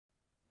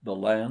The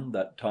Land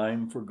That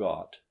Time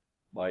Forgot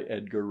by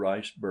Edgar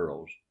Rice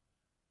Burroughs.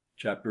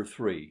 Chapter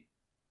 3.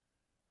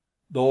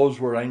 Those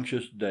were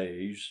anxious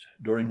days,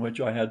 during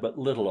which I had but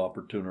little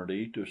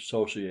opportunity to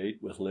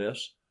associate with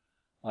Lys.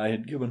 I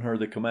had given her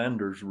the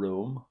commander's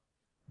room,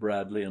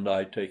 Bradley and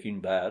I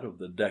taking that of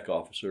the deck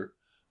officer,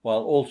 while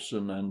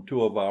Olson and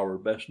two of our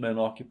best men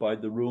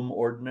occupied the room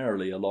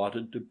ordinarily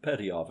allotted to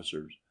petty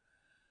officers.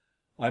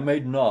 I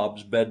made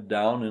Nobs bed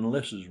down in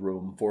Lys's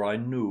room, for I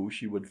knew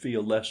she would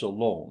feel less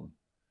alone.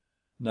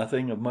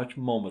 Nothing of much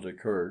moment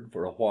occurred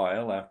for a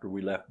while after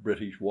we left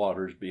British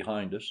waters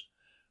behind us.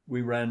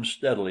 We ran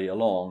steadily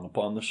along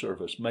upon the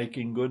surface,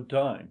 making good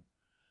time.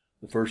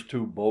 The first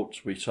two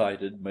boats we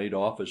sighted made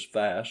off as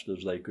fast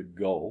as they could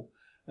go,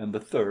 and the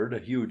third, a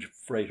huge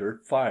freighter,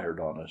 fired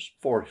on us,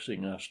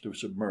 forcing us to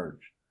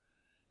submerge.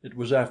 It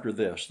was after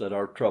this that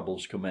our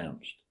troubles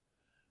commenced.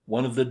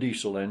 One of the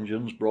diesel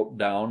engines broke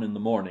down in the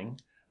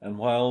morning, and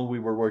while we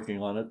were working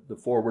on it, the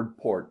forward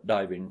port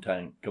diving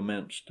tank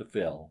commenced to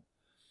fill.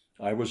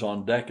 I was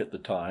on deck at the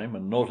time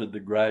and noted the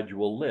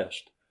gradual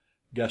list.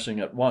 Guessing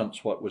at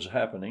once what was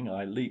happening,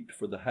 I leaped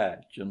for the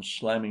hatch and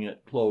slamming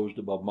it closed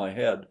above my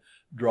head,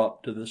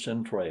 dropped to the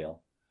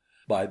centrale.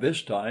 By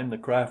this time the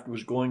craft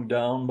was going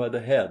down by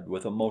the head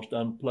with a most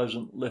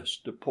unpleasant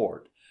list to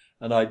port,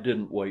 and I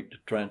didn't wait to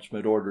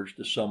transmit orders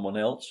to someone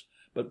else,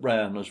 but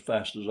ran as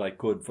fast as I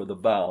could for the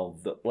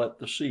valve that let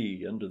the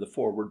sea into the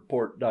forward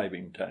port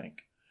diving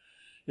tank.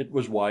 It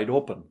was wide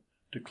open.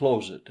 To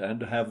close it and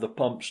to have the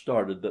pump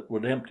started that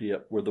would empty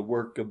it were the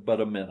work of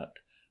but a minute,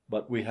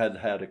 but we had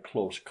had a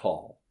close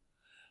call.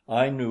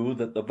 I knew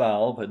that the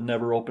valve had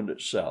never opened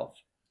itself.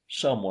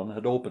 Someone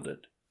had opened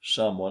it,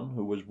 someone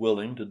who was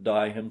willing to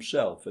die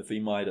himself if he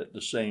might at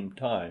the same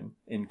time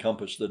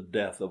encompass the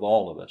death of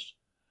all of us.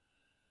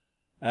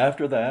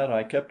 After that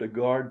I kept a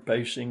guard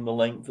pacing the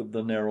length of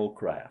the narrow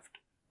craft.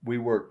 We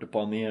worked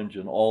upon the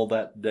engine all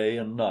that day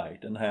and night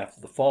and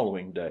half the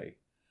following day.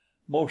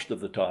 Most of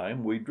the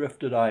time we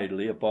drifted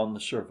idly upon the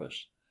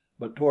surface,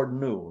 but toward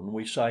noon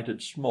we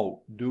sighted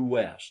smoke due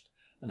west,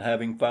 and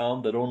having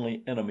found that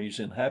only enemies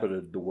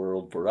inhabited the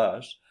world for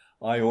us,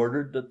 I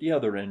ordered that the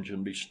other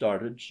engine be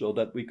started so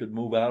that we could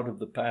move out of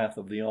the path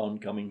of the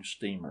oncoming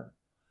steamer.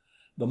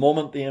 The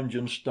moment the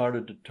engine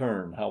started to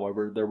turn,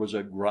 however, there was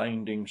a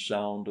grinding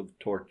sound of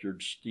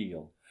tortured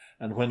steel,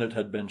 and when it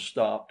had been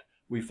stopped,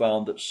 we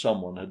found that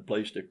someone had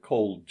placed a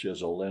cold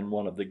chisel in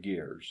one of the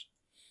gears.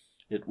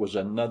 It was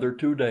another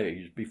 2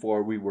 days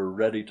before we were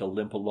ready to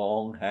limp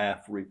along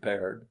half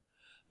repaired.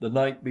 The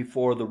night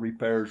before the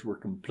repairs were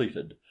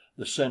completed,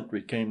 the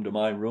sentry came to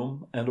my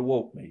room and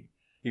awoke me.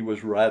 He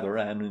was rather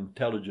an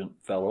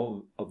intelligent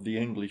fellow of the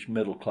English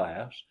middle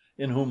class,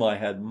 in whom I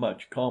had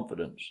much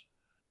confidence.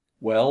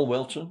 "Well,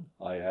 Wilson,"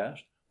 I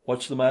asked,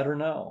 "what's the matter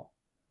now?"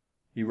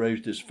 He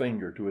raised his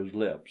finger to his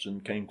lips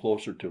and came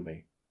closer to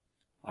me.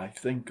 "I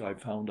think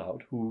I've found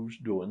out who's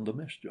doin' the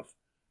mischief,"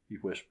 he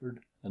whispered,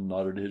 and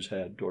nodded his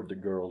head toward the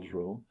girl's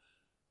room.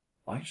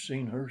 "I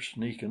seen her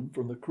sneakin'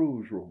 from the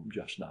crew's room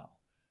just now,"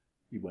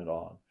 he went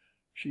on.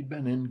 "She'd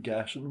been in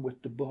gassin'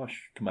 with the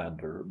boche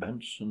commander.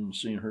 Benson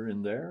seen her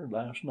in there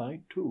last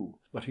night, too,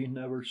 but he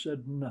never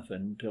said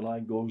nothin' till I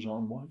goes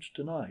on watch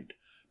tonight.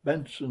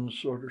 Benson's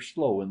sorter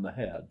slow in the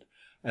head,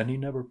 and he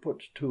never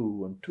puts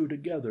two and two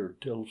together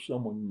till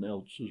someone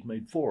else has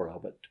made four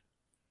of it."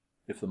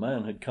 If the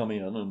man had come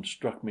in and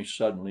struck me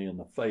suddenly in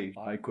the face,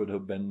 I could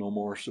have been no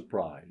more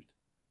surprised.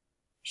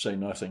 "Say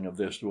nothing of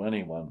this to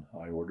anyone,"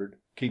 I ordered.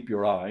 "Keep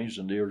your eyes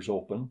and ears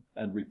open,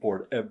 and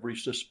report every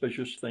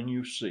suspicious thing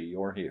you see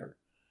or hear."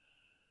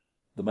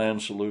 The man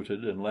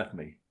saluted and left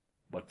me,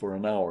 but for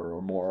an hour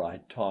or more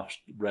I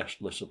tossed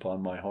restless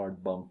upon my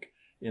hard bunk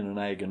in an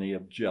agony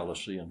of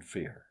jealousy and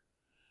fear.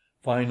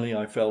 Finally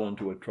I fell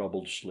into a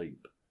troubled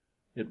sleep.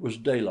 It was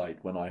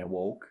daylight when I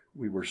awoke.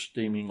 We were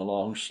steaming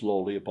along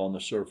slowly upon the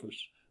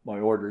surface, my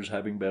orders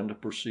having been to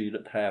proceed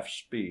at half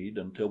speed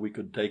until we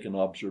could take an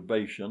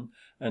observation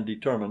and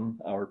determine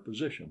our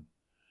position.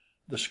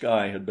 The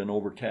sky had been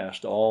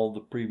overcast all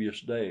the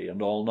previous day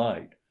and all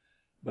night,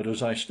 but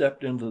as I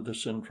stepped into the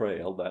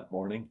centrale that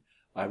morning,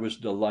 I was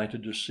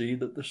delighted to see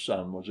that the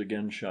sun was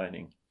again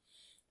shining.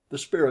 The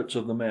spirits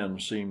of the men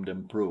seemed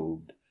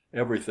improved.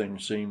 Everything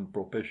seemed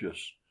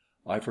propitious.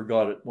 I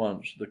forgot at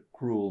once the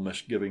cruel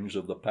misgivings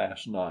of the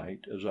past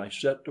night as I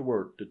set to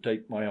work to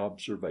take my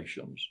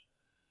observations.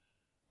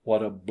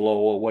 What a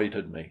blow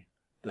awaited me!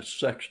 The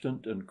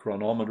sextant and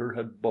chronometer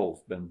had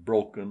both been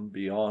broken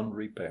beyond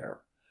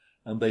repair,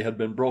 and they had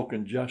been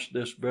broken just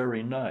this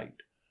very night.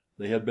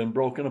 They had been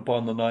broken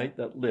upon the night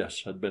that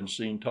Lys had been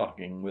seen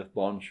talking with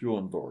von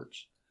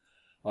Schoenvorts.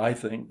 I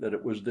think that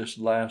it was this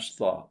last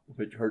thought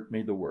which hurt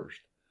me the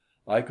worst.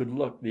 I could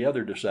look the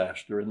other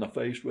disaster in the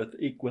face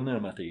with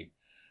equanimity,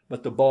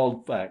 but the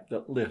bald fact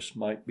that Lys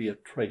might be a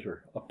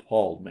traitor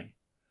appalled me.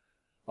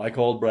 I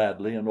called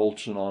Bradley and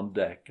Olson on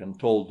deck and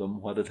told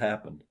them what had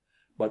happened,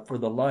 but for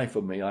the life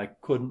of me I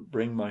couldn't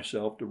bring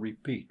myself to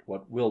repeat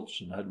what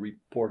Wilson had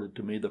reported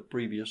to me the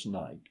previous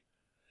night.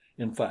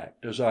 In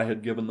fact, as I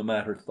had given the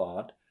matter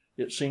thought,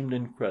 It seemed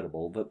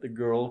incredible that the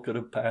girl could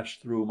have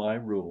passed through my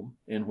room,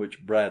 in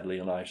which Bradley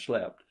and I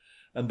slept,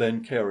 and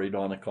then carried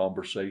on a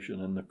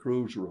conversation in the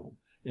crew's room,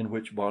 in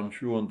which von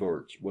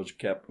Schoenvorts was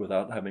kept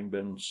without having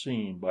been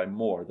seen by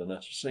more than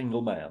a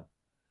single man.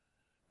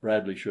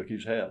 Bradley shook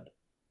his head.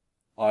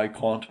 "I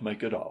can't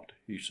make it out,"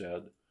 he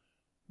said.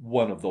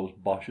 "One of those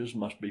boches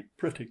must be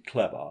pretty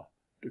clever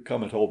to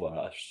come it over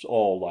us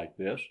all like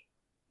this.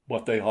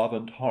 But they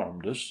haven't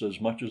harmed us as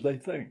much as they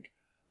think.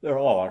 There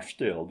are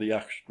still the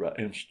extra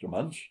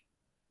instruments."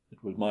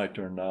 It was my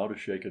turn now to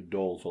shake a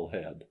doleful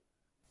head.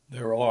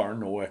 "There are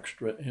no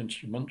extra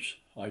instruments,"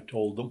 I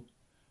told them.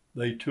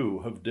 "They too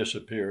have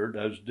disappeared,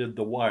 as did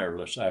the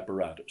wireless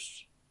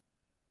apparatus."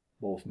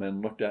 Both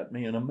men looked at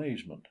me in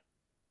amazement.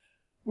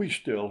 "We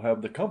still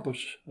have the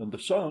compass and the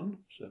sun,"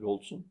 said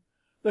Olson.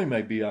 "They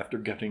may be after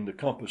getting the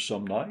compass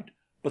some night,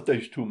 but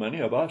they's too many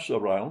of us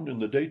around in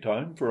the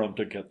daytime for 'em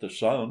to get the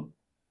sun."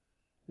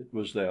 It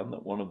was then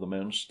that one of the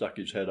men stuck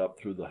his head up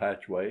through the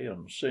hatchway,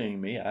 and seeing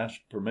me,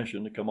 asked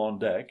permission to come on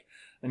deck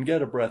and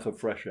get a breath of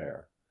fresh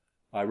air.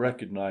 I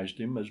recognized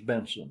him as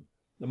Benson,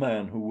 the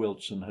man who,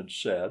 Wilson had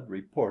said,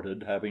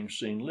 reported having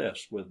seen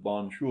Lys with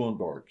von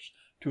Schoenvorts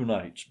 2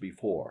 nights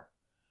before.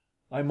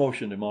 I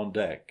motioned him on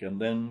deck and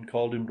then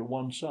called him to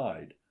one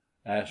side,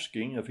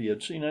 asking if he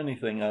had seen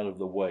anything out of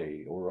the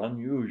way or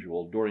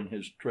unusual during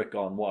his trick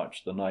on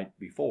watch the night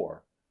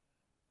before.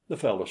 The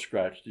fellow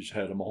scratched his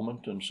head a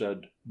moment and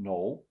said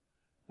no,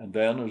 and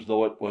then, as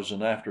though it was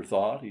an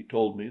afterthought, he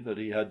told me that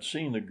he had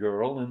seen the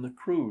girl in the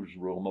crew's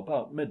room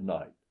about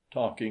midnight,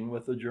 talking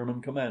with the German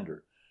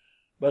commander,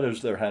 but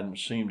as there hadn't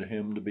seemed to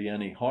him to be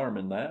any harm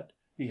in that,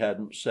 he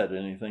hadn't said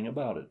anything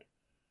about it.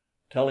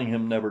 Telling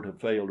him never to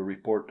fail to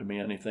report to me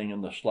anything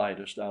in the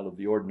slightest out of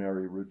the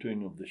ordinary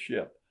routine of the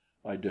ship,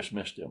 I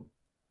dismissed him.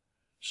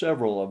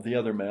 Several of the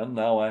other men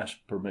now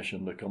asked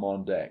permission to come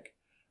on deck,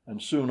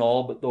 and soon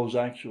all but those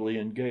actually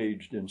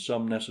engaged in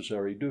some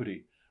necessary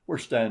duty were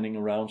standing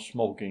around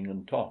smoking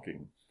and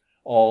talking,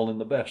 all in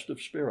the best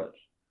of spirits.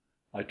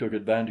 I took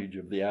advantage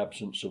of the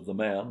absence of the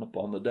men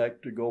upon the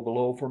deck to go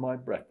below for my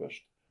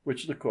breakfast,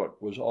 which the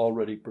cook was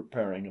already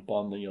preparing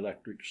upon the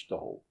electric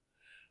stove.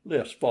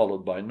 Lys,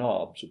 followed by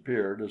Nobs,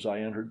 appeared as I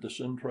entered the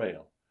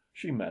centrale.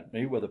 She met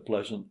me with a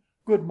pleasant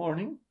 "Good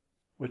morning,"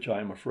 which I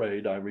am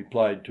afraid I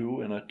replied to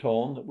in a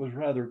tone that was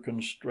rather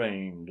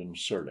constrained and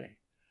surly.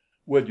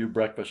 "Will you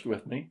breakfast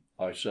with me?"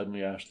 I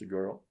suddenly asked the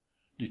girl,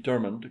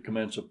 determined to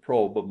commence a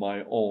probe of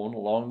my own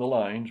along the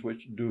lines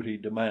which duty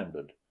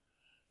demanded.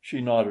 She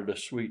nodded a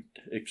sweet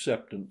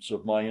acceptance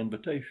of my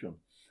invitation,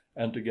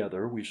 and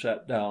together we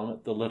sat down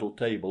at the little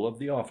table of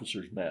the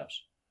officers'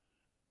 mess.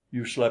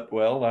 "You slept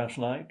well last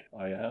night?"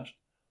 I asked.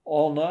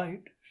 "All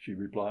night," she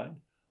replied.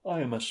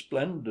 "I am a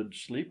splendid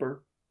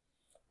sleeper."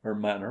 Her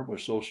manner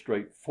was so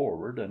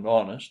straightforward and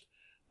honest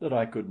that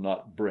I could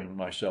not bring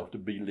myself to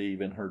believe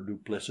in her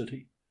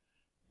duplicity.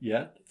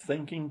 Yet,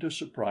 thinking to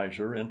surprise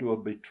her into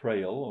a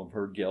betrayal of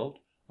her guilt,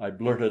 I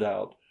blurted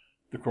out,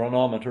 "The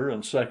chronometer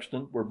and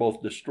sextant were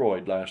both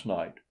destroyed last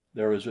night.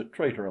 There is a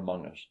traitor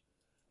among us."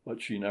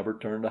 But she never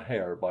turned a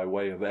hair by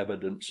way of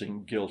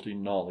evidencing guilty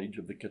knowledge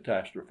of the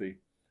catastrophe.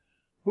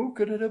 "Who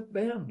could it have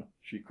been?"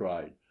 she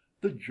cried.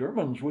 "The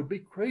Germans would be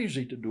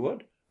crazy to do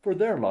it, for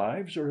their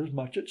lives are as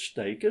much at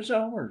stake as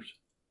ours."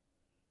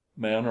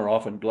 "Men are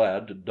often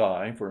glad to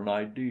die for an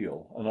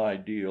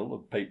ideal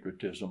of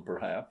patriotism,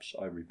 perhaps,"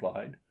 I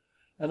replied.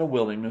 "And a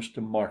willingness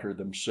to martyr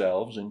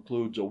themselves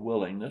includes a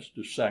willingness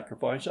to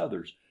sacrifice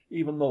others,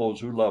 even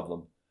those who love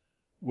them.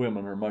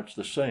 Women are much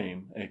the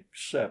same,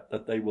 except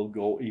that they will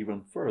go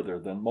even further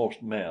than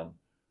most men.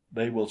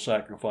 They will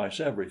sacrifice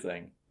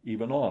everything,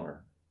 even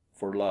honor,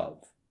 for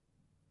love."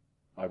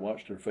 I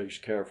watched her face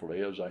carefully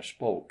as I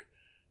spoke,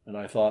 and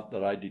I thought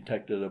that I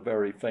detected a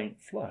very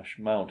faint flush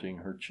mounting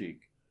her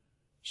cheek.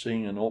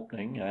 Seeing an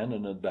opening and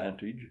an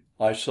advantage,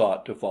 I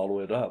sought to follow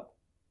it up.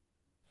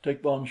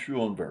 "Take von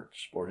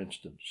Schoenvorts, for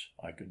instance,"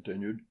 I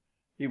continued.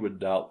 "He would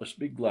doubtless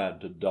be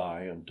glad to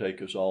die and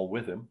take us all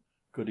with him,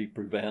 could he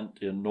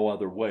prevent in no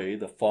other way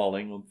the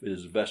falling of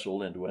his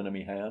vessel into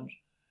enemy hands.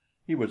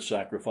 He would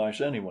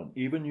sacrifice anyone,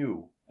 even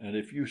you, and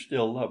if you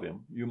still love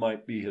him, you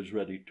might be his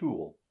ready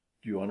tool.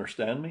 Do you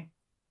understand me?"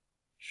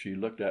 She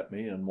looked at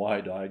me in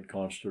wide-eyed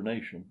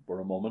consternation for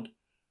a moment,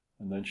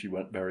 and then she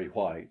went very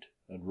white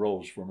and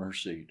rose from her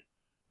seat.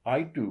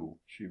 "I do,"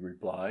 she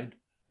replied,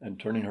 and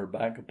turning her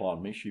back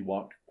upon me, she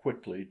walked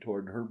quickly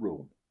toward her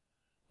room.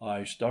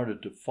 I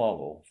started to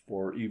follow,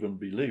 for even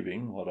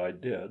believing what I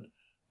did,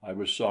 I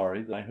was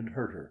sorry that I had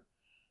hurt her.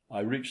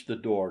 I reached the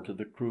door to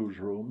the crew's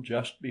room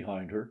just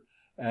behind her,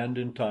 and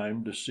in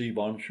time to see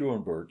von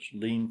Schoenvorts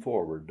lean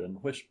forward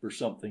and whisper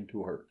something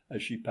to her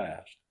as she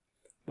passed.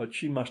 But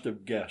she must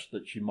have guessed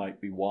that she might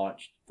be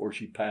watched, for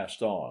she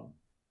passed on.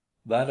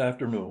 That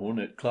afternoon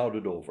it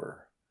clouded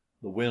over.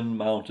 The wind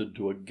mounted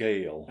to a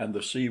gale, and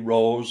the sea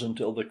rose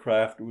until the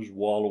craft was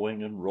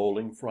wallowing and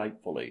rolling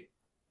frightfully.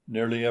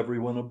 Nearly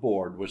everyone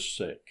aboard was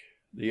sick.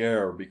 The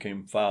air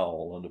became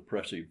foul and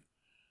oppressive.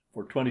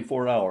 For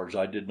 24 hours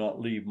I did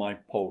not leave my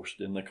post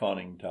in the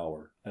conning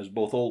tower, as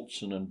both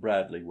Olson and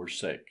Bradley were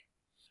sick.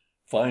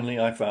 Finally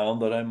I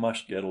found that I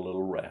must get a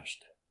little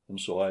rest, and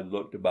so I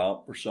looked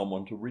about for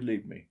someone to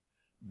relieve me.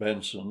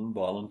 Benson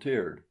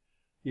volunteered.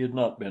 He had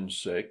not been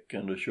sick,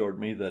 and assured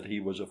me that he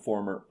was a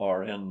former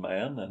R.N.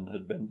 man and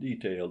had been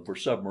detailed for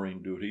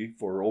submarine duty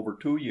for over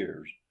 2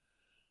 years.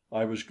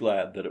 I was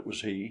glad that it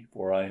was he,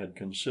 for I had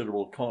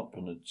considerable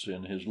confidence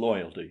in his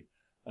loyalty,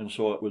 and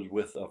so it was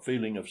with a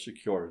feeling of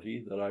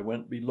security that I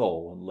went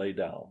below and lay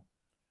down.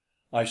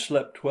 I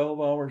slept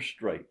 12 hours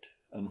straight,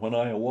 and when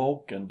I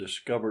awoke and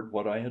discovered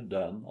what I had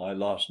done, I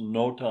lost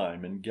no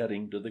time in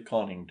getting to the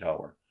conning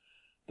tower.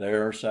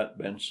 There sat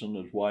Benson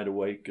as wide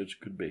awake as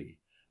could be,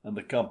 and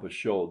the compass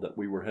showed that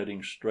we were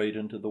heading straight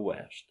into the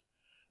west.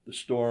 The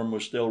storm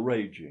was still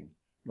raging,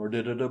 nor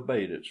did it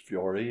abate its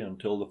fury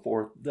until the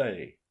 4th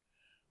day.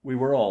 We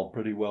were all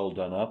pretty well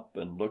done up,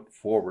 and looked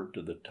forward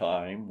to the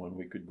time when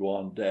we could go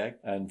on deck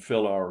and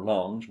fill our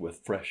lungs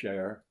with fresh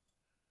air.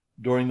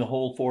 During the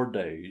whole 4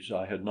 days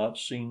I had not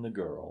seen the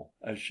girl,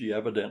 as she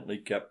evidently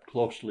kept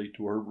closely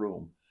to her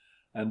room,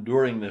 and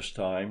during this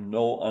time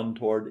no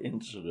untoward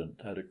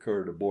incident had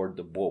occurred aboard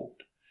the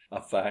boat,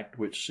 a fact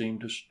which seemed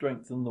to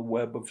strengthen the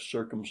web of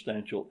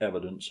circumstantial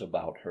evidence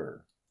about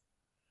her.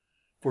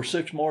 For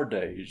 6 more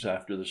days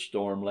after the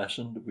storm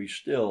lessened, we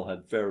still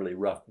had fairly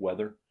rough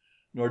weather,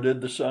 nor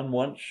did the sun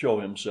once show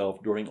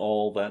himself during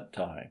all that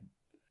time.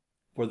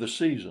 For the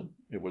season,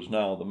 it was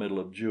now the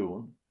middle of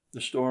June, the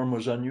storm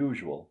was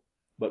unusual,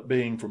 but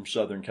being from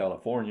Southern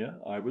California,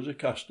 I was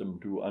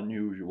accustomed to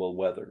unusual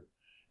weather.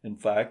 In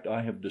fact,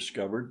 I have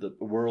discovered that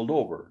the world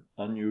over,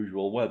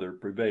 unusual weather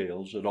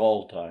prevails at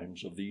all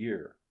times of the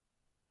year.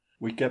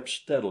 We kept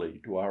steadily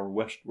to our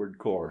westward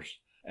course,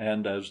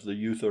 and as the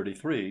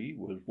U-33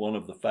 was one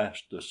of the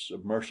fastest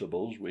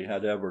submersibles we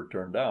had ever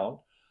turned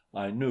out,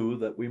 I knew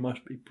that we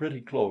must be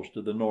pretty close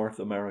to the North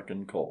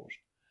American coast.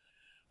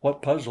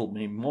 What puzzled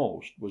me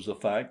most was the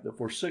fact that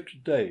for 6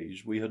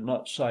 days we had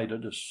not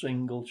sighted a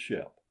single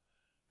ship.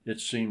 It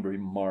seemed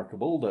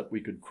remarkable that we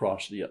could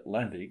cross the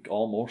Atlantic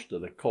almost to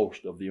the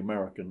coast of the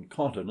American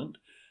continent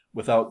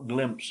without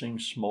glimpsing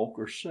smoke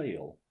or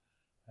sail,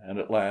 and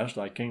at last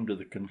I came to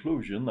the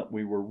conclusion that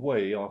we were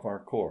way off our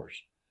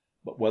course,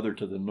 but whether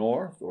to the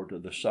north or to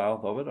the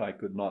south of it I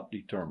could not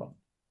determine.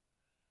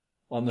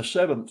 On the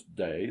 7th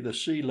day the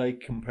sea lay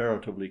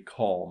comparatively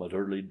calm at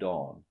early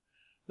dawn.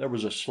 There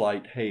was a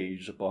slight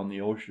haze upon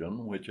the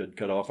ocean which had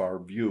cut off our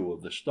view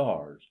of the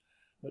stars,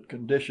 but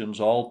conditions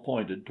all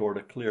pointed toward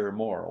a clear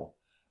morrow,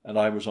 and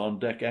I was on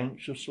deck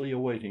anxiously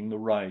awaiting the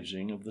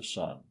rising of the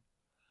sun.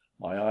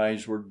 My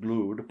eyes were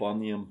glued upon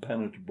the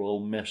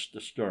impenetrable mist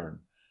astern,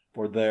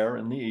 for there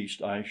in the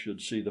east I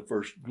should see the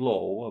first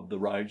glow of the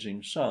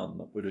rising sun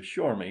that would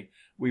assure me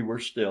we were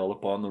still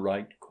upon the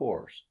right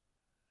course.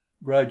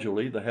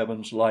 Gradually the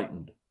heavens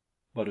lightened,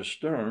 but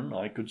astern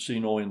I could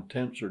see no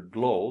intenser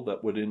glow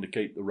that would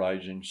indicate the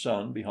rising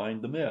sun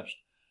behind the mist.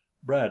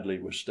 Bradley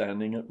was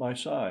standing at my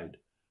side.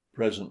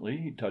 Presently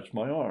he touched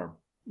my arm.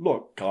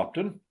 "Look,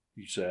 captain,"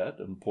 he said,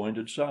 and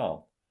pointed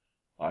south.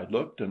 I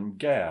looked and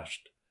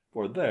gasped,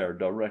 for there,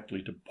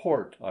 directly to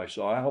port, I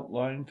saw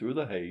outlined through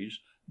the haze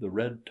the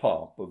red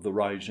top of the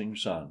rising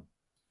sun.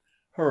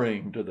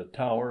 Hurrying to the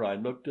tower, I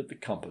looked at the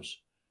compass.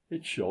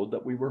 It showed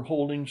that we were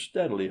holding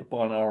steadily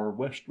upon our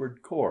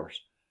westward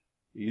course.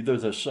 Either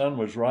the sun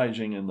was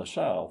rising in the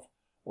south,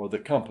 or the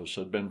compass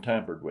had been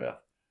tampered with.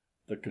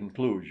 The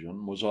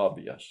conclusion was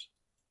obvious.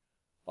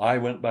 I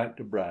went back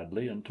to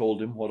Bradley and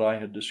told him what I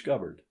had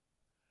discovered.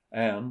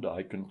 "And,"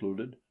 I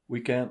concluded,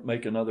 "we can't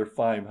make another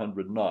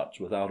 500 knots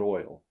without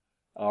oil.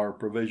 Our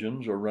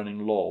provisions are running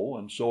low,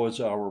 and so is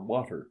our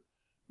water.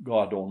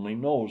 God only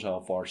knows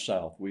how far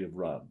south we have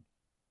run."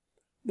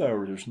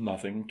 "There is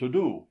nothing to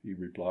do," he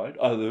replied,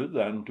 "other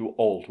than to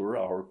alter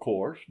our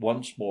course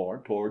once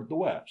more toward the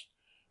west.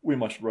 We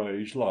must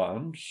raise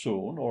land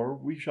soon, or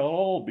we shall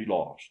all be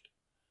lost."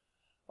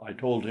 I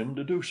told him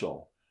to do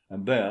so,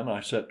 and then I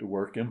set to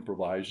work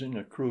improvising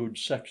a crude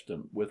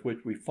sextant with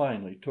which we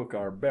finally took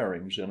our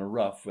bearings in a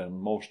rough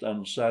and most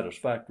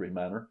unsatisfactory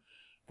manner,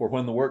 for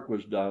when the work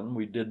was done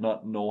we did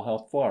not know how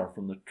far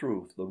from the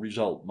truth the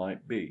result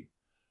might be.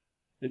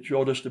 It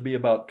showed us to be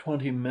about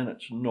 20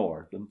 minutes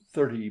north and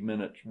 30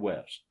 minutes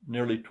west,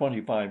 nearly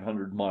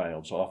 2,500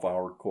 miles off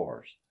our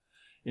course.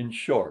 In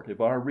short,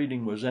 if our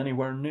reading was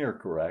anywhere near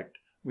correct,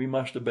 we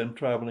must have been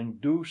traveling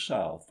due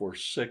south for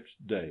 6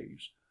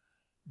 days.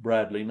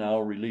 Bradley now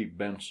relieved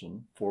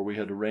Benson, for we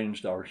had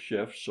arranged our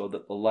shifts so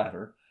that the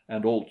latter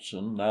and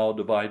Olson now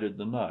divided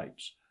the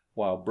nights,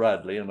 while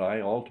Bradley and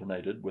I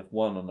alternated with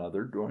one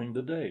another during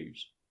the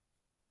days.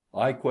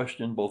 I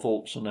questioned both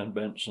Olson and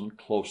Benson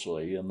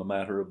closely in the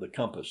matter of the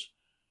compass,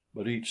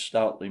 but each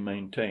stoutly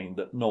maintained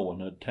that no one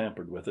had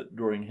tampered with it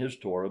during his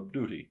tour of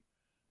duty.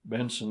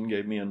 Benson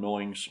gave me a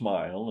knowing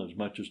smile, as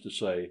much as to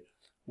say,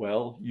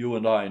 "Well, you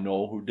and I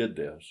know who did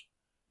this."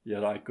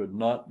 Yet I could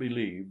not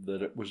believe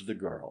that it was the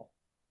girl.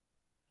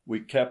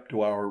 We kept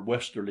to our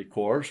westerly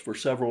course for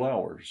several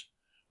hours,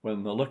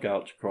 when the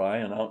lookout's cry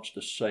announced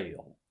a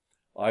sail.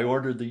 I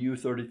ordered the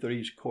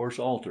U-33's course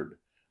altered,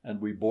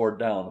 and we bore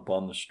down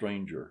upon the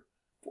stranger,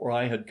 for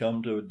I had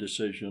come to a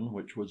decision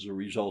which was the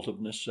result of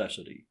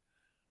necessity.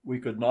 We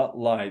could not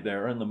lie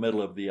there in the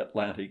middle of the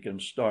Atlantic and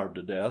starve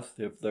to death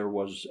if there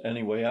was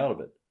any way out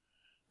of it.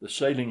 The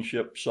sailing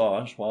ship saw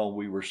us while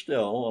we were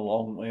still a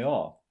long way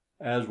off,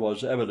 as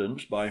was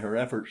evidenced by her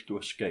efforts to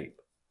escape.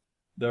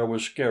 There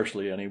was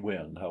scarcely any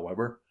wind,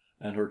 however,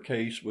 and her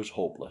case was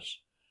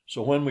hopeless;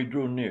 so when we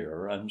drew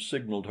near and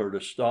signaled her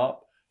to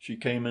stop, she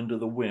came into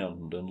the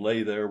wind and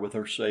lay there with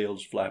her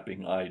sails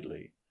flapping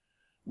idly.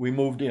 We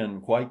moved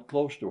in quite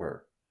close to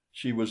her.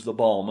 She was the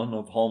Balmen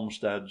of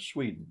Halmstad,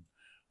 Sweden,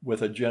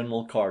 with a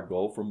general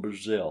cargo from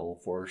Brazil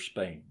for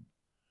Spain.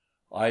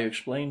 I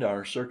explained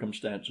our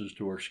circumstances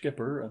to her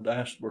skipper and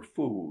asked for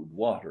food,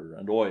 water,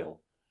 and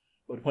oil;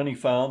 but when he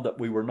found that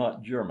we were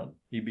not German,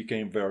 he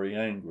became very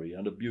angry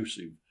and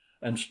abusive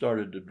and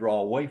started to draw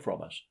away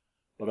from us.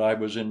 But I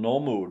was in no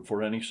mood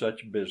for any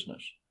such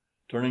business.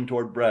 Turning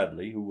toward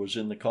Bradley, who was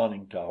in the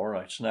conning tower,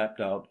 I snapped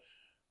out,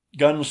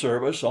 "Gun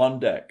service on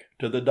deck!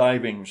 To the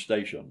diving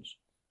stations!"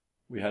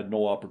 We had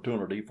no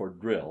opportunity for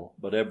drill,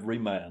 but every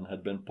man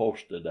had been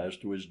posted as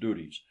to his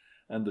duties,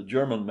 and the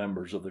German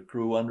members of the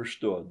crew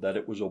understood that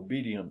it was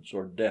obedience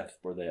or death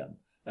for them,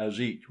 as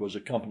each was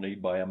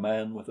accompanied by a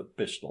man with a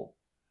pistol.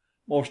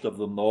 Most of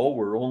them, though,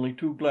 were only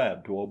too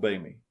glad to obey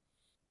me.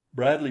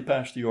 Bradley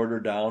passed the order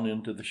down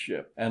into the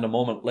ship, and a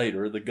moment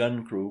later the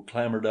gun crew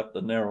clambered up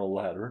the narrow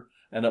ladder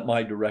and at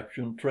my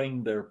direction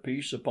trained their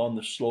piece upon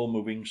the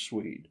slow-moving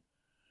Swede.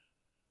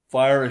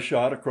 "Fire a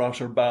shot across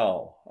her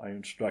bow," I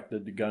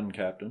instructed the gun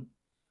captain.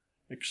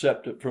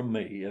 Accept it from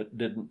me, it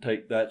didn't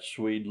take that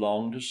Swede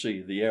long to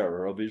see the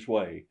error of his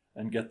way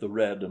and get the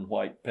red and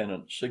white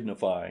pennant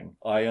signifying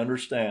 "I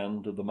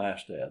understand" to the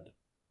masthead.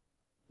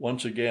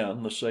 Once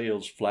again the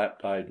sails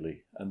flapped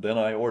idly, and then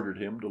I ordered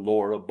him to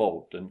lower a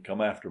boat and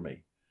come after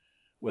me.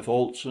 With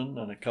Olson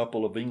and a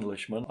couple of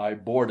Englishmen, I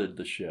boarded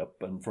the ship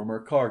and from her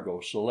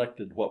cargo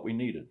selected what we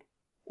needed: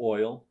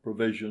 oil,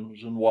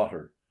 provisions, and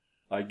water.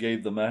 I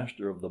gave the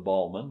master of the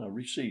Balmen a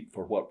receipt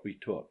for what we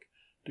took,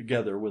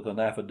 together with an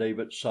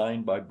affidavit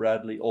signed by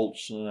Bradley,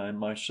 Olson, and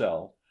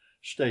myself,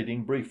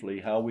 stating briefly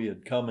how we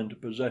had come into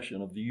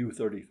possession of the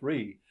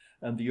U-33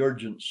 and the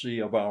urgency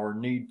of our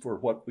need for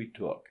what we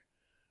took.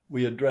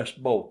 We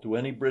addressed both to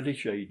any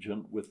British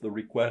agent with the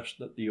request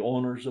that the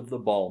owners of the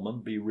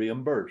Balmen be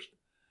reimbursed,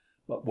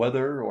 but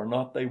whether or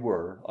not they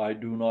were, I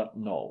do not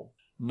know.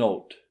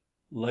 Note: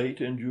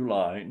 late in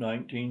July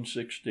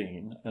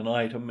 1916, an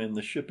item in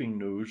the shipping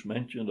news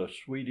mentioned a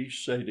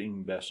Swedish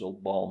sailing vessel,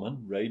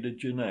 Balmen, Ray de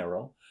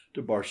Janeiro,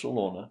 to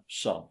Barcelona,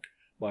 sunk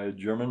by a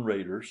German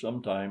raider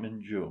sometime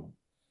in June.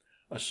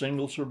 A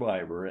single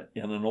survivor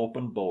in an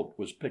open boat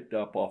was picked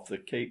up off the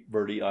Cape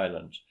Verde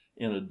Islands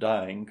in a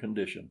dying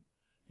condition.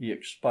 He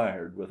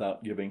expired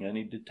without giving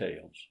any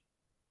details.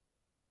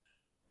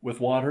 With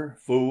water,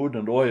 food,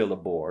 and oil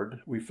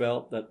aboard, we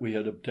felt that we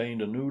had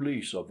obtained a new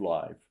lease of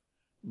life.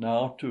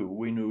 Now, too,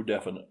 we knew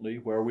definitely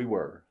where we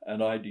were,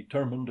 and I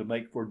determined to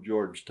make for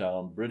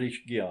Georgetown,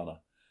 British Guiana,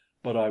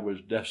 but I was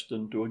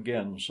destined to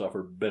again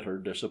suffer bitter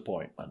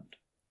disappointment.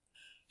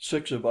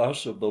 6 of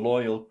us of the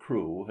loyal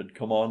crew had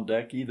come on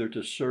deck either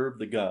to serve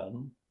the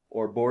gun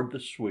or board the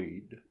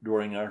Swede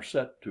during our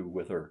set to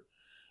with her,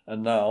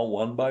 and now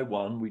one by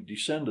one we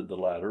descended the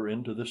ladder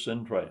into the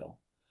centrale.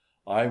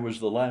 I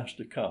was the last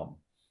to come,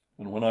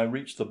 and when I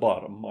reached the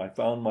bottom, I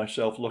found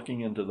myself looking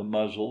into the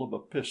muzzle of a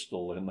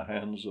pistol in the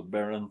hands of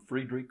Baron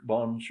Friedrich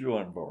von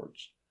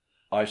Schoenvorts.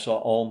 I saw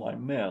all my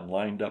men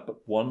lined up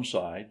at one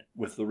side,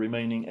 with the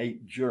remaining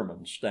 8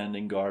 Germans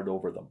standing guard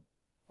over them.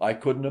 I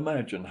couldn't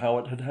imagine how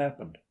it had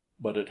happened,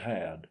 but it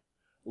had.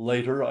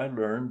 Later I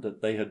learned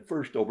that they had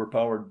first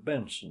overpowered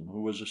Benson,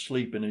 who was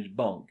asleep in his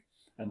bunk,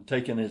 and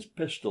taken his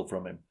pistol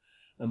from him,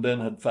 and then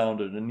had found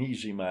it an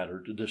easy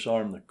matter to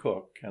disarm the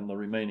cook and the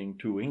remaining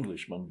 2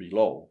 Englishmen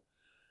below.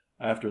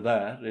 After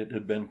that, it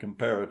had been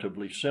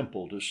comparatively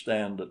simple to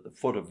stand at the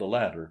foot of the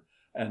ladder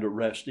and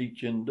arrest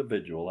each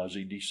individual as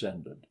he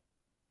descended.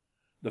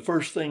 The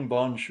first thing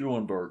von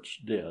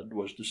Schoenvorts did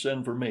was to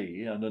send for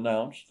me and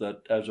announce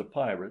that as a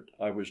pirate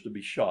I was to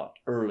be shot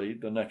early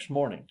the next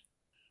morning.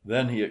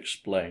 Then he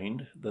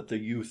explained that the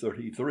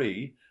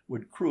U-33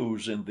 would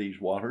cruise in these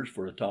waters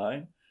for a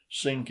time,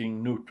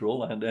 sinking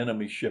neutral and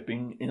enemy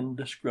shipping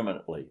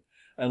indiscriminately,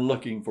 and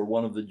looking for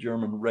one of the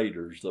German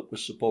raiders that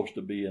was supposed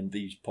to be in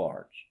these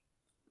parts.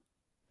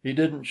 He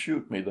didn't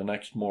shoot me the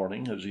next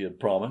morning as he had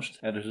promised,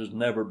 and it has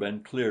never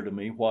been clear to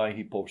me why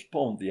he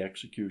postponed the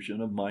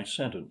execution of my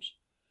sentence.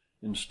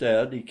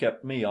 Instead, he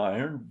kept me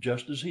ironed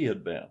just as he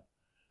had been.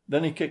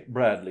 Then he kicked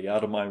Bradley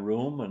out of my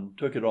room and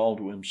took it all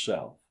to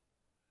himself.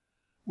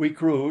 We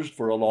cruised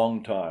for a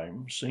long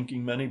time,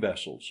 sinking many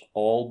vessels,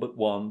 all but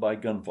one by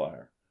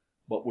gunfire,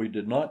 but we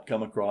did not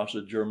come across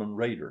a German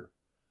raider.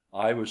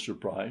 I was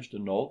surprised to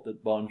note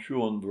that von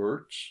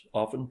Schoenvorts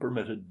often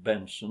permitted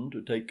Benson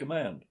to take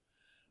command,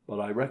 but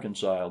I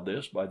reconciled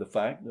this by the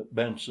fact that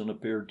Benson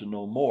appeared to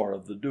know more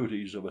of the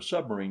duties of a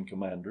submarine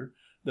commander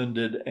than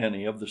did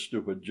any of the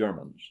stupid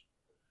Germans.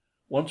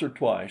 Once or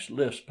twice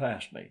Lys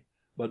passed me,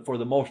 but for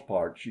the most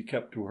part she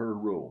kept to her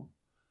room.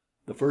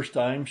 The first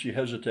time she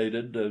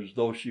hesitated as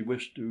though she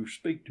wished to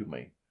speak to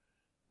me,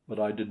 but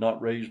I did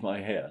not raise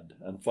my head,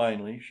 and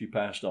finally she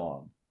passed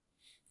on.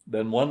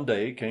 Then one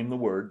day came the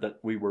word that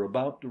we were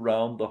about to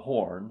round the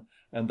Horn,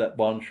 and that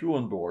von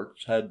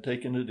Schoenvorts had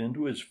taken it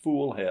into his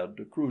fool head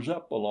to cruise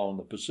up along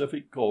the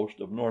Pacific coast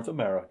of North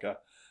America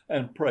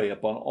and prey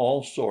upon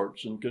all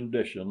sorts and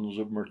conditions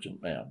of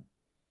merchantmen.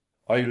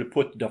 "I'll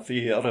put the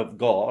fear of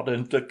God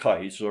and the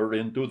Kaiser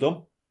into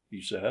them,"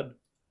 he said.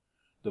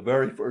 The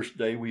very first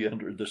day we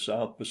entered the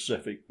South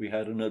Pacific we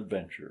had an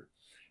adventure.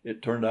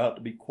 It turned out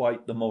to be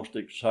quite the most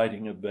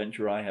exciting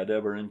adventure I had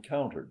ever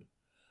encountered.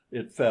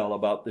 It fell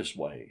about this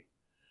way.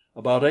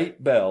 About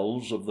 8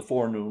 bells of the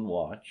forenoon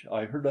watch,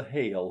 I heard a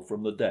hail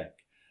from the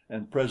deck,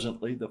 and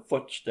presently the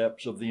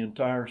footsteps of the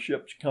entire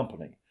ship's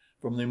company,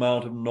 from the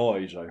amount of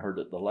noise I heard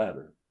at the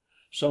ladder.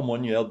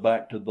 Someone yelled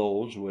back to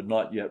those who had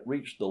not yet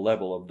reached the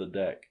level of the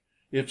deck: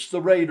 "It's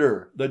the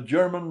raider, the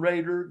German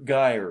raider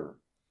Geyer!"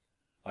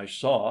 I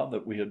saw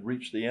that we had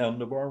reached the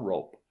end of our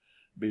rope.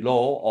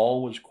 Below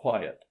all was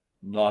quiet.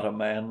 Not a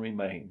man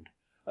remained.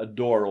 A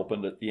door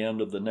opened at the end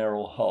of the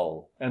narrow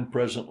hull, and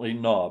presently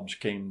Nobs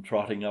came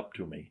trotting up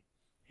to me.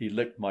 He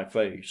licked my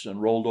face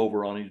and rolled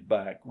over on his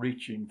back,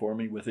 reaching for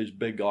me with his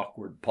big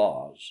awkward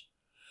paws.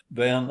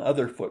 Then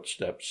other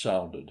footsteps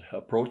sounded,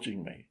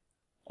 approaching me.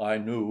 I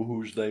knew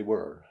whose they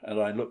were, and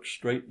I looked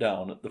straight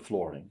down at the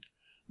flooring.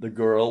 The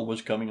girl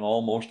was coming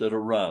almost at a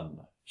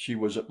run. She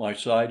was at my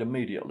side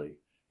immediately.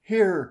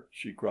 "Here!"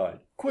 she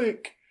cried.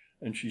 "Quick!"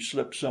 And she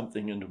slipped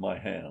something into my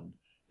hand.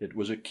 It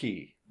was a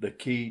key, the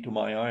key to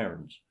my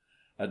irons.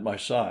 At my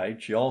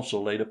side she also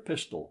laid a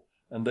pistol,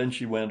 and then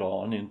she went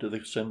on into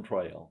the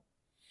centrale.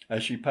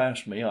 As she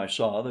passed me, I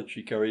saw that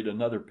she carried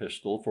another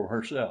pistol for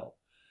herself.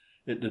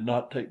 It did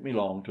not take me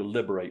long to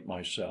liberate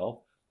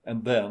myself,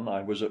 and then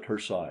I was at her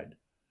side.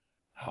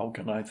 "How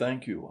can I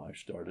thank you?" I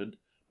started,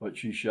 but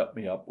she shut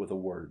me up with a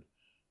word.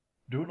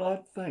 "Do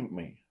not thank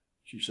me,"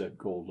 she said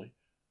coldly.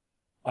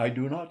 "I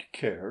do not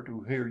care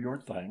to hear your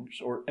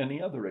thanks or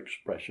any other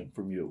expression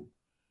from you.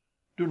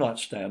 Do not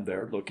stand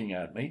there looking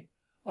at me.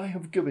 I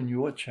have given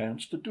you a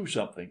chance to do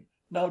something.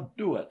 Now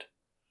do it."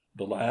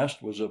 The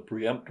last was a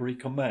peremptory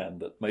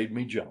command that made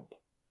me jump.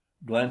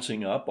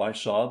 Glancing up, I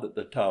saw that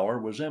the tower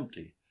was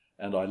empty,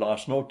 and I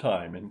lost no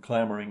time in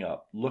clambering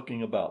up,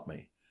 looking about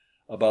me.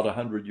 About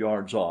 100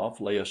 yards off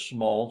lay a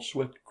small,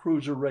 swift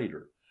cruiser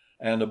raider,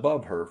 and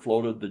above her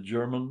floated the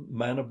German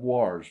man of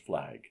war's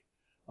flag.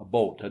 A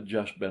boat had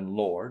just been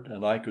lowered,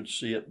 and I could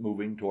see it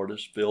moving toward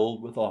us,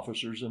 filled with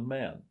officers and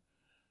men.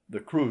 The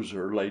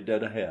cruiser lay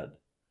dead ahead.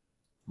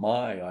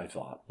 My, I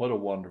thought, what a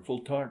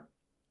wonderful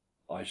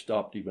I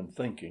stopped even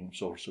thinking,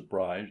 so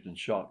surprised and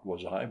shocked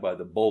was I by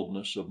the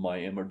boldness of my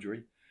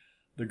imagery.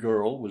 The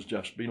girl was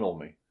just below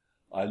me.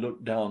 I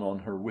looked down on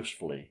her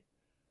wistfully.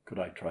 Could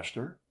I trust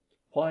her?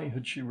 Why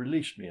had she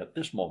released me at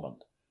this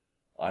moment?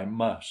 I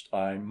must.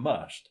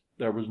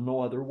 There was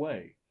no other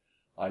way.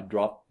 I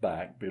dropped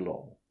back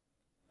below.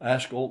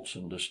 "Ask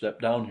Olson to step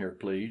down here,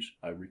 please,"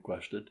 I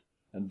requested,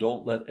 "and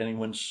don't let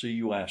anyone see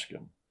you ask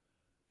him."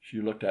 She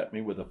looked at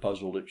me with a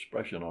puzzled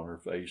expression on her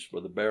face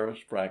for the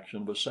barest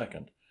fraction of a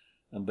second,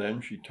 and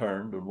then she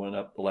turned and went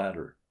up the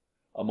ladder.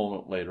 A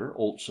moment later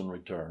Olson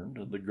returned,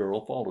 and the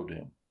girl followed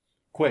him.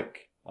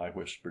 "Quick!" I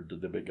whispered to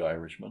the big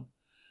Irishman,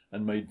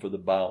 and made for the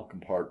bow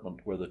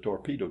compartment where the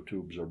torpedo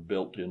tubes are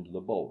built into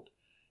the boat.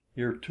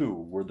 Here, too,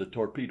 were the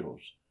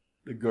torpedoes.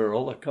 The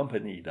girl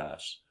accompanied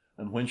us,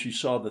 and when she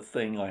saw the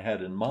thing I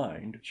had in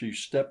mind, she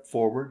stepped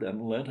forward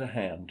and lent a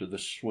hand to the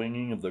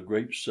swinging of the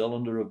great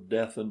cylinder of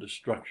death and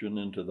destruction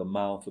into the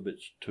mouth of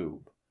its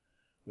tube.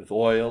 With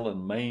oil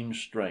and main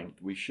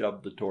strength we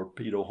shoved the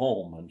torpedo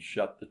home and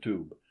shut the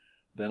tube.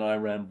 Then I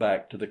ran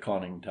back to the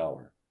conning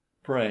tower,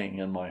 praying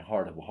in my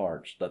heart of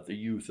hearts that the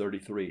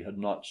U-33 had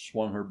not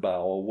swung her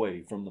bow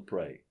away from the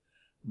prey.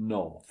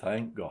 No,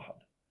 thank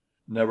God.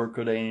 Never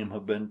could aim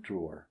have been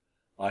truer.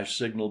 I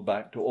signaled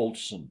back to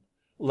Olson.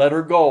 "Let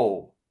her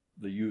go!"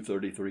 The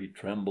U-33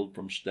 trembled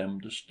from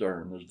stem to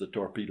stern as the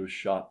torpedo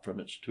shot from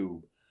its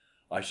tube.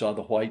 I saw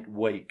the white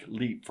wake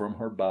leap from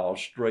her bow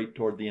straight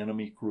toward the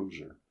enemy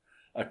cruiser.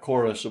 A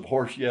chorus of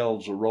hoarse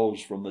yells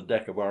arose from the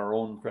deck of our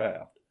own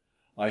craft.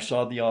 I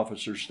saw the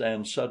officers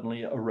stand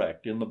suddenly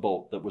erect in the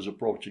boat that was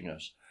approaching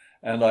us,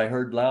 and I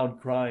heard loud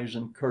cries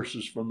and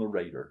curses from the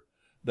raider.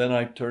 Then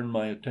I turned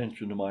my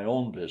attention to my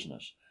own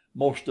business.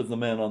 Most of the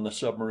men on the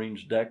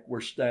submarine's deck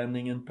were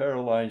standing in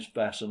paralyzed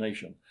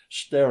fascination,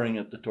 staring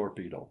at the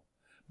torpedo.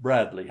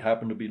 Bradley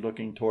happened to be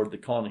looking toward the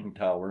conning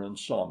tower and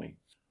saw me.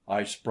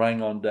 I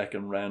sprang on deck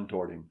and ran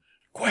toward him.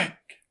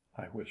 "Quick!"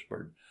 I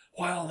whispered.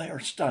 "While they are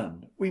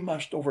stunned, we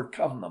must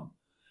overcome them."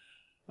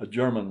 A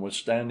German was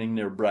standing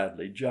near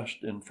Bradley,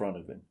 just in front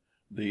of him.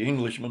 The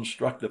Englishman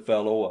struck the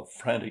fellow a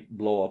frantic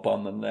blow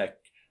upon the neck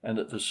and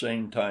at the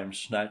same time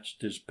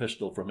snatched his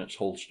pistol from its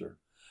holster.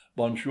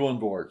 Von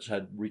Schoenvorts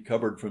had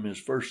recovered from his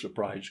first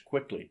surprise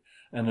quickly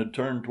and had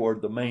turned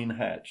toward the main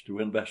hatch to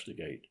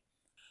investigate.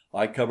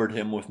 I covered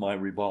him with my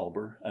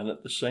revolver, and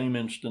at the same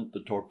instant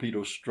the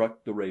torpedo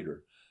struck the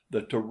raider,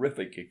 the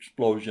terrific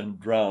explosion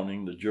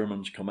drowning the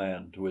German's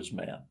command to his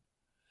men.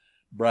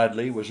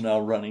 Bradley was now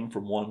running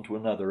from one to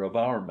another of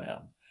our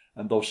men,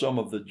 and though some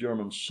of the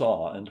Germans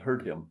saw and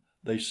heard him,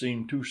 they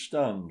seemed too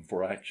stunned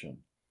for action.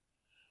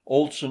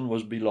 Olson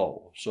was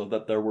below, so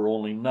that there were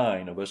only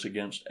 9 of us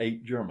against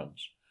 8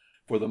 Germans,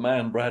 for the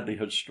man Bradley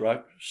had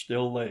struck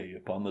still lay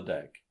upon the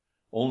deck.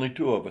 Only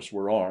 2 of us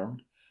were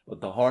armed, but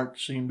the heart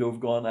seemed to have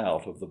gone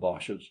out of the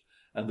Boches,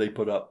 and they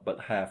put up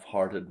but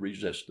half-hearted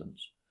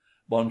resistance.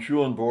 Von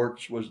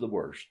Schoenvorts was the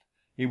worst.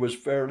 He was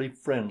fairly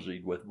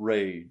frenzied with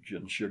rage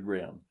and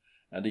chagrin,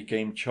 and he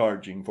came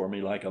charging for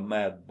me like a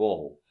mad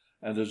bull,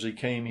 and as he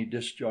came he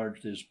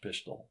discharged his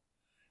pistol.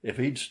 If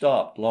he'd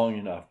stopped long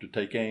enough to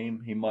take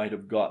aim, he might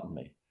have gotten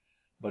me,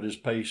 but his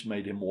pace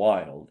made him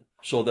wild,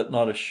 so that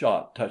not a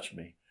shot touched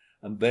me,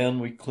 and then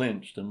we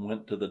clinched and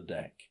went to the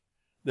deck.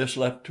 This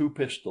left 2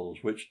 pistols,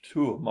 which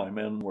 2 of my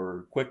men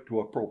were quick to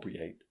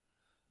appropriate.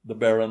 The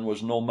Baron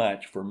was no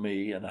match for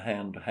me in a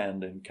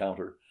hand-to-hand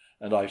encounter,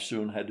 and I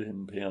soon had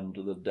him pinned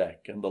to the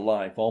deck and the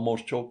life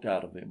almost choked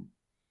out of him.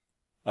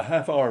 A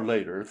half hour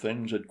later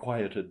things had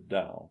quieted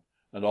down,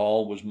 and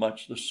all was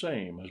much the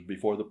same as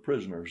before the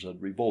prisoners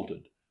had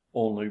revolted,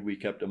 only we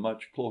kept a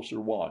much closer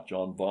watch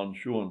on von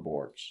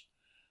Schoenvorts.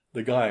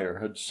 The Geyer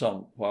had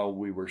sunk while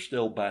we were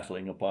still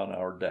battling upon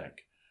our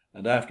deck,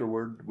 and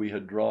afterward we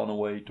had drawn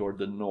away toward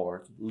the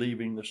north,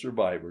 leaving the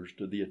survivors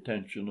to the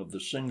attention of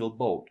the single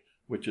boat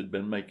which had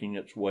been making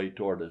its way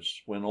toward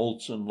us when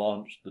Olson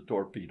launched the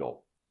torpedo.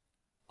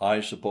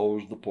 I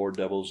suppose the poor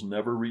devils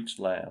never reached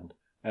land,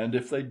 and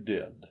if they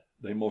did,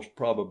 they most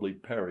probably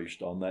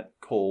perished on that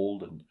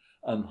cold and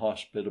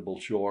unhospitable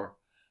shore,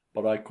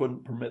 but I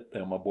couldn't permit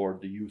them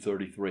aboard the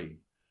U-33.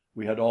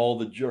 We had all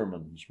the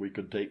Germans we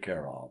could take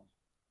care of.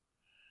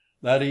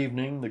 That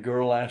evening the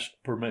girl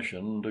asked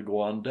permission to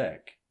go on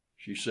deck.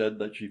 She said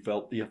that she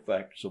felt the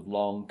effects of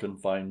long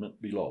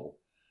confinement below,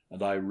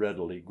 and I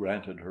readily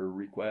granted her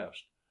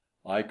request.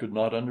 I could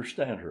not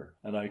understand her,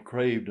 and I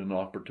craved an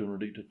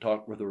opportunity to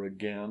talk with her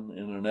again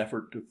in an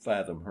effort to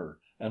fathom her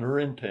and her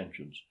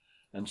intentions,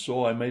 and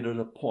so I made it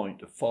a point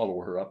to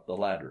follow her up the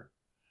ladder.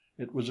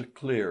 It was a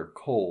clear,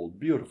 cold,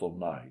 beautiful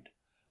night.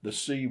 The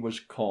sea was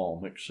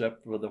calm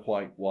except for the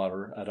white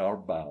water at our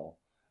bow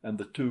and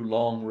the 2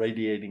 long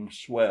radiating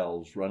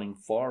swells running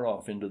far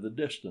off into the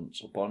distance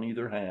upon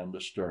either hand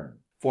astern,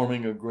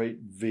 forming a great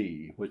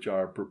V which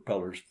our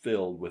propellers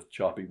filled with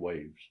choppy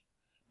waves.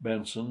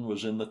 Benson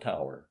was in the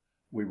tower.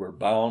 We were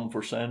bound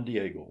for San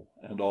Diego,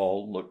 and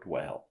all looked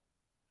well.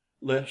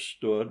 Lys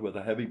stood with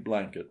a heavy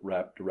blanket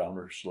wrapped around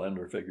her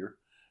slender figure,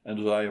 and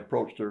as I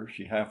approached her,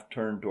 she half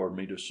turned toward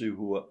me to see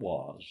who it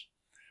was.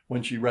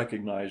 When she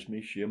recognized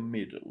me, she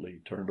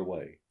immediately turned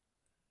away.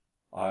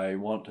 "I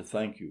want to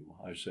thank you,"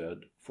 I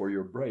said, "for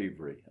your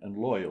bravery and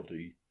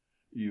loyalty.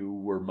 You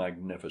were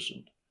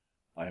magnificent.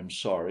 I am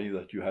sorry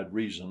that you had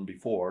reason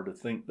before to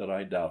think that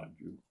I doubted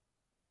you."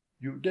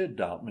 "You did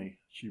doubt me,"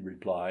 she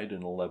replied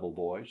in a level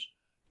voice.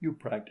 "You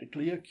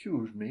practically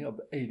accused me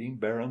of aiding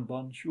Baron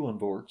von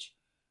Schoenvorts.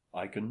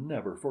 I can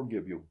never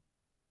forgive you."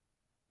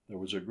 There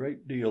was a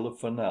great deal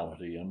of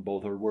finality in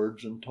both her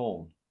words and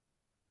tone.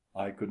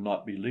 "I could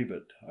not believe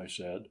it," I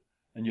said,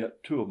 "and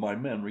yet 2 of my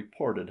men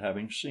reported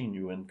having seen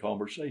you in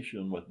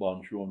conversation with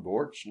von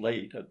Schoenvorts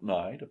late at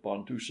night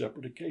upon 2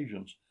 separate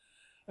occasions,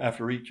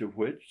 after each of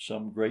which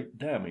some great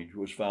damage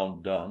was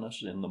found done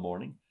us in the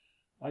morning.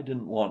 I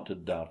didn't want to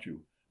doubt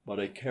you, but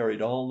I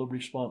carried all the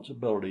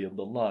responsibility of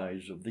the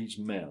lives of these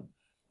men,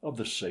 of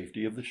the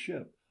safety of the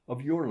ship,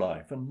 of your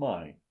life and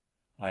mine.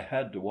 I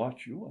had to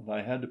watch you, and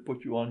I had to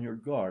put you on your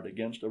guard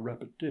against a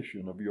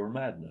repetition of your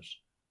madness."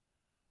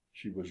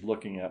 She was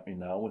looking at me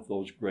now with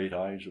those great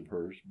eyes of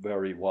hers,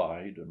 very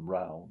wide and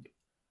round.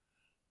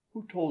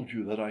 "Who told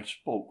you that I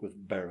spoke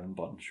with Baron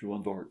von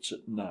Schoenvorts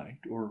at night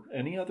or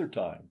any other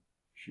time?"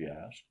 she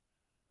asked.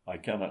 "I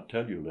cannot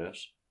tell you,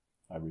 Lys,"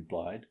 I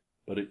replied,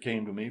 "but it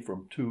came to me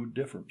from 2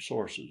 different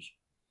sources."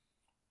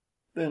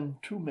 "Then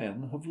 2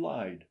 men have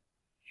lied,"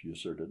 she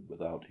asserted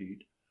without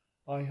heat.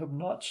 "I have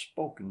not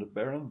spoken to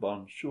Baron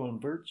von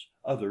Schoenvorts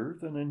other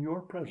than in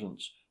your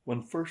presence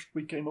when first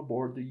we came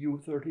aboard the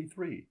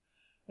U-33.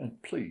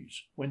 And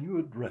please, when you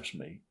address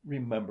me,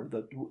 remember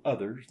that to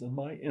others than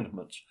my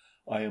intimates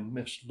I am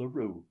Miss La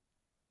Rue."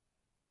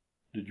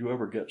 Did you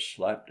ever get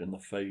slapped in the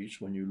face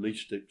when you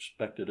least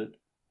expected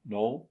it?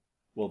 No?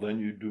 Well, then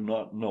you do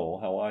not know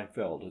how I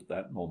felt at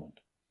that moment.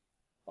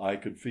 I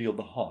could feel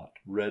the hot,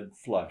 red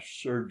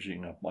flush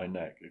surging up my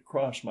neck,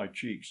 across my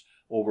cheeks,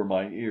 over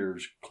my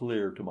ears,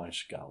 clear to my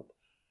scalp,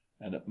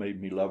 and it made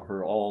me love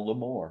her all the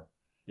more.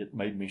 It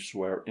made me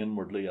swear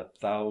inwardly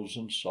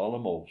 1,000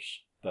 solemn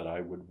oaths that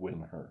I would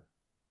win her.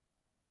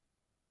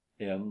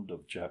 End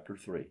of chapter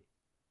 3.